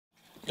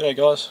G'day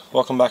guys,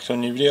 welcome back to a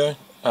new video.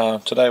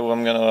 Today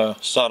I'm going to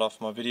start off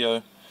my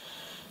video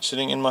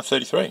sitting in my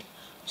 33.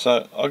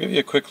 So I'll give you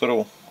a quick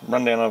little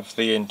rundown of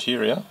the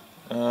interior.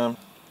 When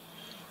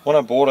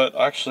I bought it,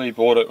 I actually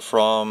bought it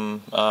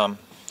from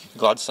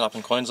Gladstone up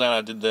in Queensland.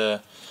 I did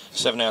the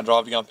 7-hour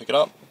drive to go and pick it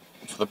up.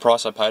 For the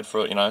price I paid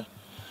for it, you know,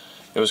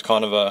 it was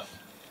kind of a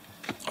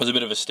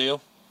bit of a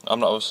steal.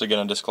 I'm not obviously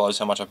going to disclose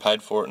how much I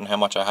paid for it and how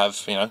much I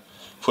have, you know,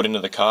 put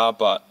into the car,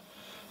 but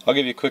I'll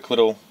give you a quick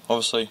little,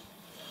 obviously,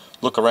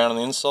 look around on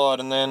the inside,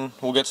 and then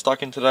we'll get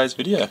stuck in today's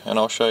video and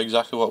I'll show you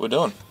exactly what we're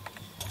doing.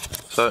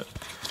 So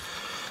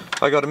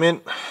I got a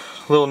mint,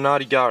 little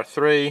Nardi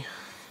R33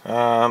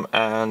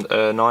 and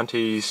a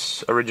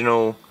 90s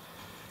original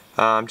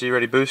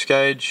G-Ready boost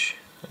gauge.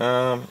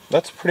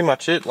 That's pretty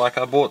much it. Like,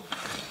 I bought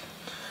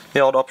the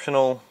old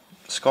optional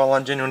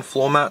Skyline genuine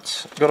floor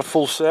mats, got a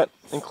full set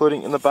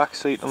including in the back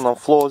seat and the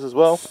floors as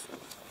well.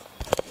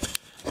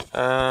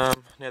 Now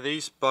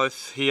these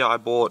both here I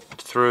bought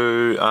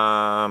through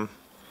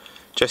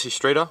Jesse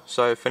Streeter,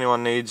 so if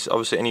anyone needs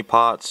obviously any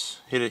parts,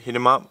 hit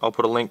him up. I'll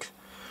put a link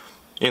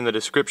in the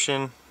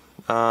description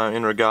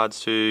in regards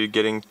to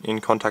getting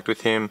in contact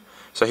with him.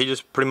 So he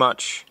just pretty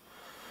much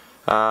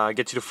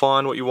gets you to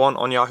find what you want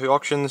on Yahoo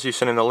Auctions. You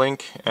send him the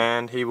link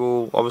and he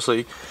will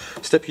obviously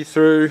step you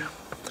through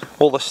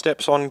all the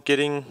steps on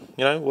getting,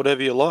 you know,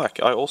 whatever you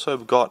like. I also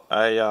got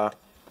a,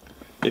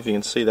 if you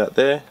can see that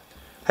there,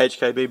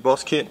 HKB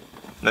Boss kit.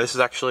 Now this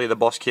is actually the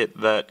Boss kit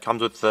that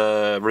comes with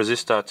the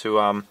resistor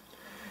to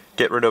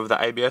get rid of the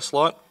ABS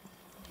light.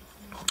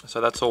 So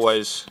that's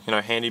always, you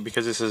know, handy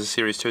because this is a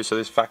Series 2, so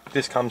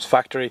this comes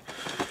factory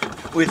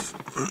with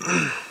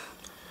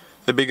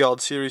the big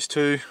old Series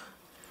 2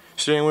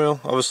 steering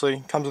wheel.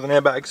 Obviously comes with an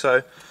airbag,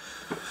 so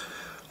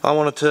I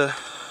wanted to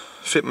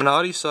fit my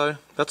Nardi, so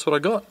that's what I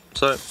got.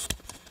 So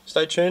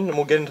stay tuned and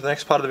we'll get into the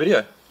next part of the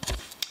video.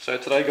 So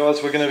today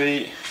guys, we're going to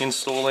be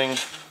installing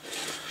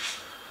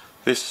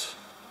this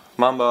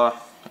Mamba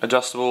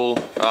adjustable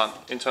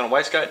internal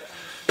wastegate.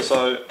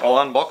 So I'll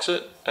unbox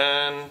it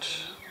and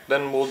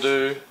then we'll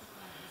do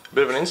a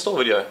bit of an install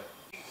video.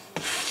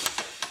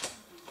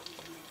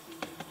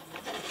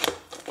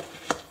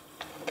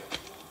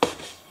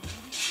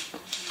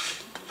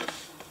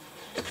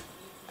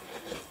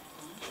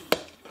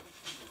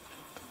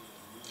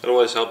 It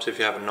always helps if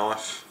you have a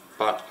knife,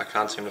 but I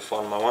can't seem to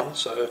find my one,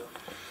 so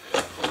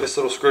this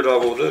little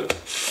screwdriver will do.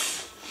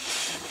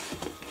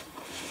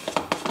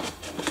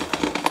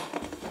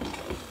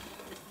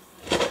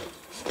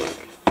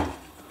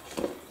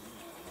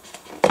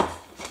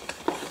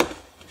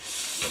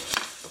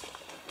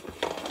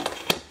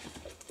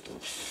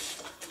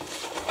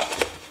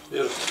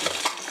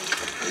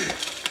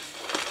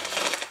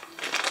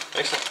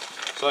 Excellent.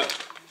 So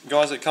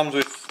guys, it comes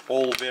with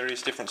all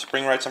various different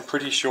spring rates. I'm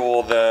pretty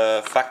sure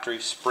the factory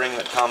spring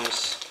that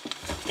comes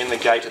in the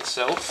gate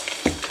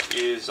itself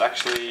is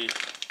actually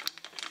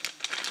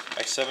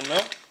a 7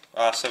 pound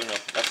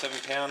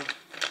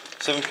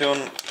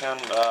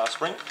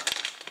spring.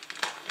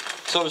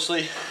 So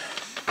obviously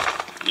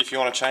if you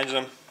want to change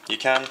them, you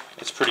can.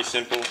 It's pretty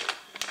simple.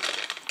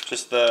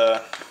 Just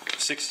the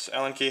 6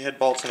 Allen key head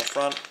bolts in the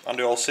front,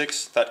 undo all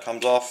 6, that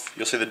comes off.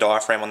 You'll see the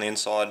diaphragm on the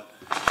inside,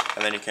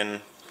 and then you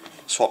can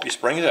swap your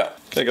springs out.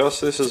 Okay guys,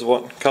 so this is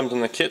what comes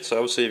in the kit. So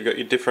obviously you've got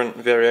your different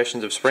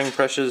variations of spring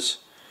pressures,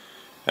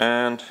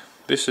 and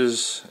this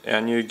is our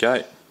new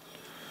gate.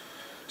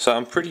 So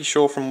I'm pretty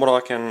sure from what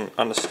I can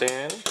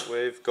understand,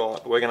 we're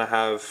going to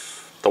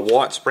have the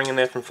white spring in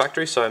there from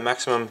factory, so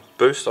maximum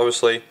boost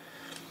obviously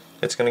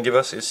it's going to give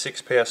us is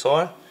 6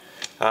 psi.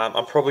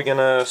 I'm probably going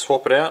to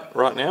swap it out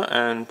right now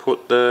and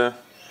put the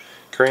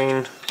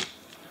green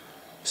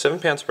 7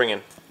 pound spring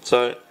in.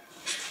 So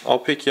I'll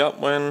pick you up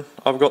when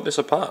I've got this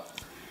apart.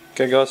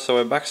 Okay guys, so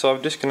we're back. So I've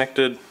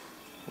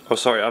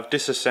I've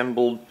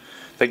disassembled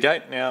the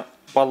gate. Now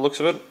by the looks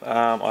of it,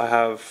 I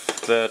have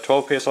the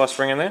 12 psi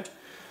spring in there.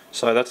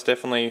 So that's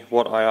definitely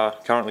what I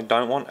currently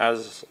don't want,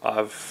 as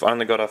I've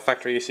only got a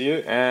factory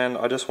ECU and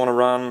I just want to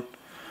run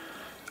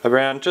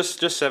around just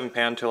 7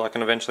 pound till I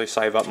can eventually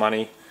save up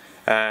money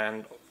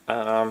and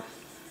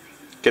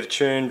get a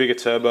tune, bigger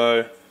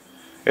turbo.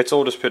 It's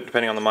all just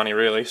depending on the money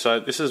really. So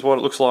this is what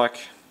it looks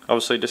like,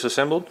 obviously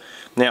disassembled.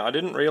 Now I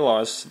didn't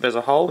realise there's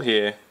a hole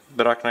here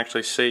that I can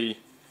actually see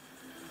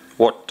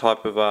what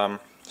type of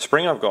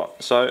spring I've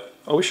got. So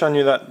I wish I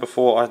knew that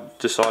before I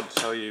decided to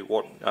tell you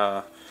what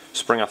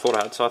spring I thought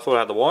I had. So I thought I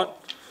had the white.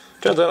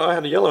 Turns out I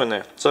had a yellow in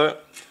there. So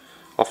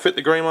I'll fit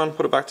the green one,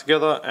 put it back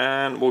together,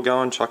 and we'll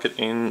go and chuck it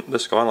in the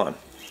Skyline.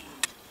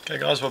 Okay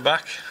guys, we're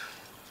back.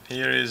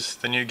 Here is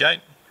the new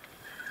gate.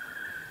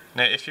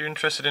 Now if you're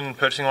interested in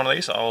purchasing one of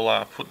these,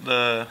 I'll put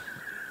the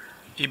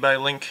eBay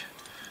link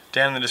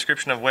down in the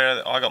description of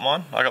where I got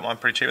mine. I got mine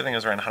pretty cheap, I think it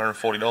was around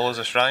 $140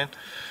 Australian.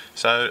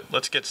 So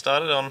let's get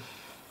started on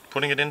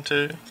putting it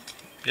into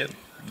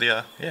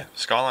the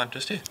Skyline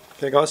just here.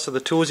 Okay guys, so the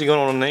tools you're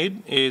going to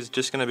need is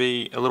just going to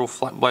be a little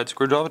flat blade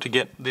screwdriver to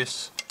get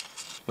this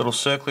little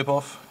circlip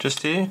off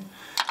just here.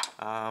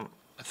 A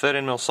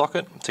 13mm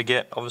socket to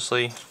get,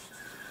 obviously,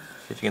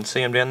 if you can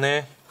see them down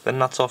there, the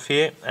nuts off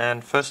here,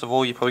 and first of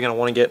all you're probably going to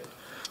want to get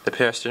the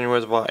power steering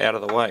reservoir out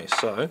of the way.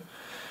 So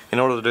in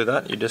order to do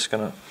that, you're just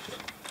going to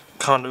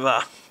kind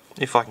of,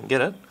 if I can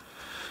get it,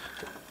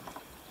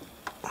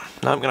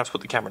 no, I'm going to have to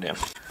put the camera down.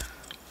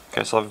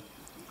 Okay, so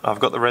I've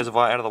got the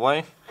reservoir out of the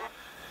way.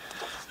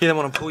 You then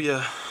want to pull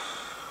your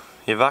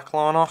vac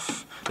line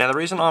off. Now the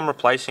reason I'm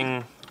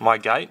replacing my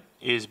gate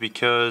is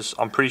because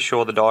I'm pretty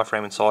sure the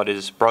diaphragm inside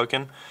is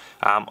broken.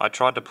 I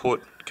tried to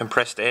put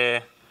compressed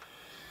air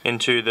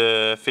into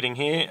the fitting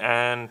here,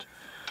 and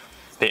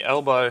the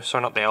elbow,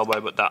 sorry not the elbow,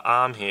 but the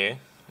arm here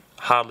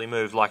hardly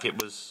moved, like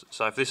it was,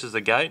 so if this is the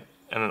gate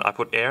and I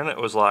put air in it,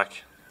 it was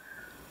like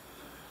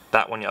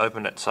that when you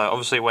opened it. So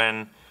obviously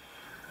when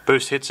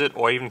boost hits it,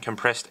 or even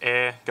compressed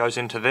air goes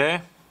into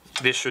there,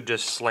 this should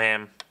just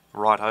slam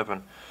right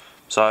open.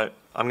 So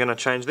I'm going to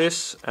change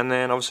this, and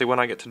then obviously when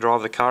I get to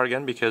drive the car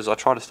again, because I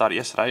tried to start it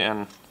yesterday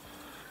and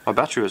my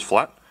battery was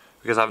flat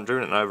because I haven't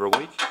driven it in over a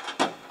week,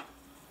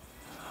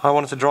 I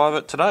wanted to drive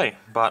it today,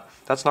 but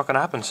that's not going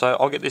to happen. So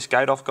I'll get this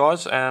gate off,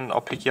 guys, and I'll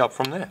pick you up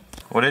from there.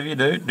 Whatever you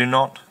do, do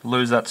not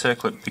lose that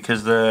circlip,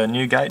 because the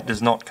new gate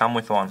does not come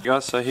with one.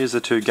 Guys, so here's the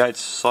two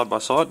gates side by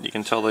side. You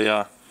can tell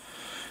the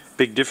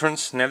big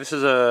difference. Now this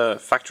is a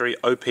factory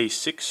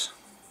OP6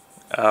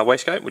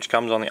 wastegate, which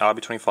comes on the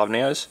RB25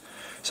 Neos.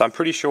 So I'm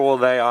pretty sure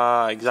they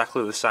are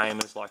exactly the same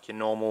as like your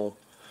normal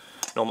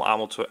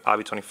Armor to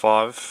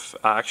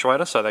RB25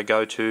 actuator. So they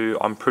go to,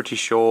 I'm pretty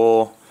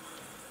sure,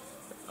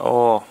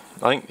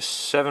 I think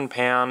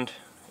 £7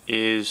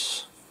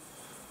 is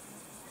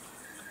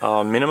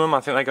minimum. I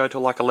think they go to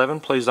like 11.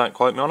 Please don't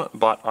quote me on it,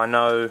 but I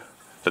know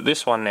that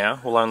this one now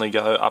will only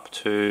go up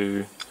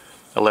to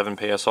 11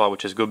 psi,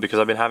 which is good because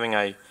I've been having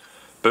a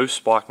boost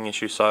spiking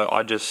issue. So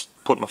I just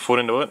put my foot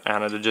into it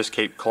and it'd just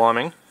keep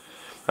climbing,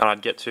 and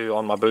I'd get to,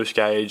 on my boost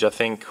gauge, I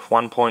think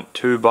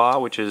 1.2 bar,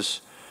 which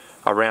is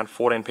around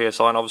 14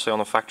 psi, and obviously on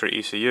the factory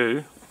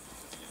ECU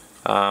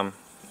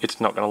it's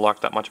not going to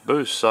like that much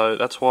boost, so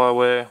that's why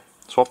we're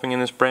swapping in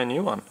this brand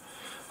new one.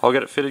 I'll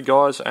get it fitted,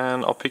 guys,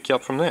 and I'll pick you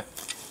up from there.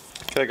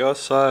 Okay guys,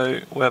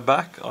 so we're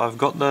back. I've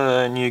got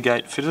the new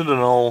gate fitted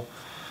and all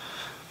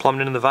plumbed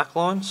into the vac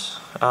lines.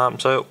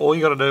 So all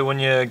you got to do when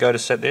you go to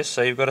set this,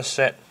 so you've got to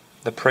set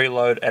the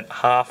preload at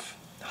half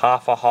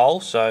a hole.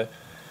 So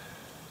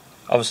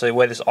obviously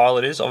where this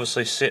eyelet is,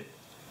 obviously sit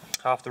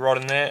half the rod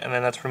in there, and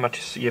then that's pretty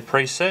much your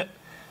preset.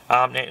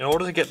 Now in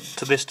order to get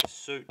to this to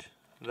suit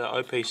the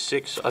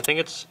OP6, I think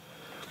it's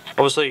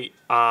obviously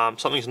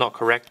something's not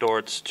correct, or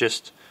it's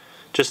just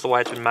the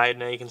way it's been made.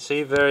 Now you can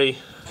see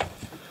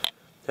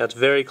it's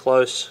very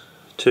close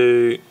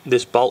to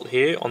this bolt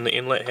here on the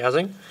inlet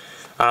housing.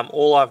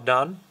 All I've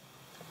done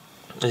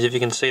is, if you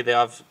can see there,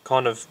 I've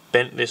kind of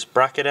bent this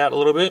bracket out a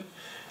little bit,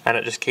 and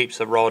it just keeps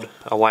the rod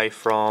away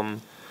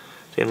from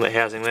the inlet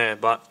housing there.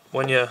 But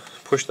when you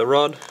push the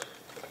rod,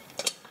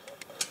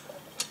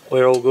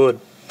 we're all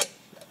good,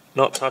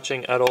 not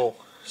touching at all.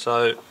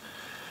 So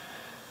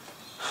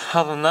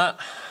other than that,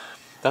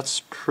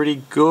 that's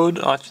pretty good,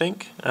 I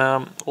think.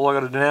 All I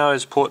got to do now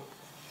is put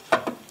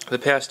the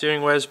power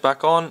steering wheels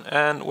back on,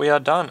 and we are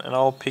done, and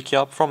I'll pick you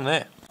up from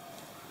there.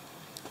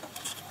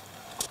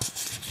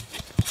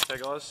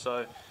 Okay guys,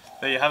 so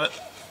there you have it.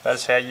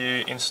 That's how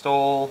you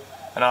install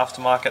an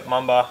Aftermarket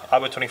Mamba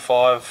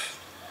RB25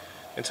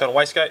 internal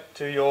wastegate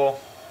to your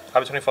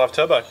RB25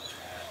 turbo.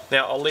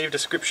 Now I'll leave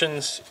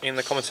descriptions in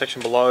the comment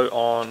section below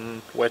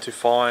on where to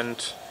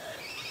find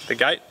the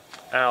gate.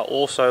 I'll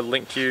also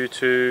link you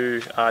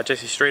to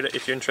Jesse Streeter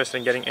if you're interested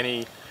in getting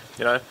any,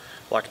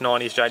 like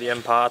 90s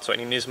JDM parts or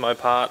any Nismo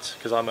parts,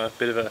 because I'm a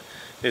bit of a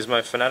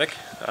Nismo fanatic.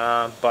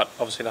 But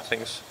obviously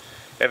nothing's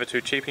ever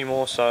too cheap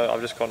anymore, so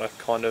I've just got to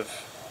kind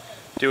of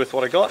deal with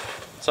what I got.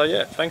 So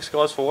yeah, thanks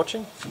guys for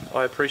watching.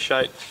 I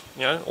appreciate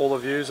all the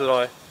views that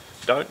I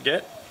don't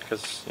get,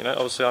 because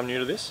obviously I'm new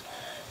to this.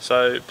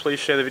 So please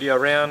share the video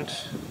around.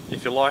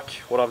 If you like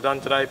what I've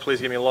done today,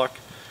 please give me a like,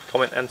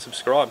 comment and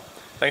subscribe.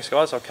 Thanks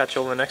guys, I'll catch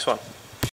you all in the next one.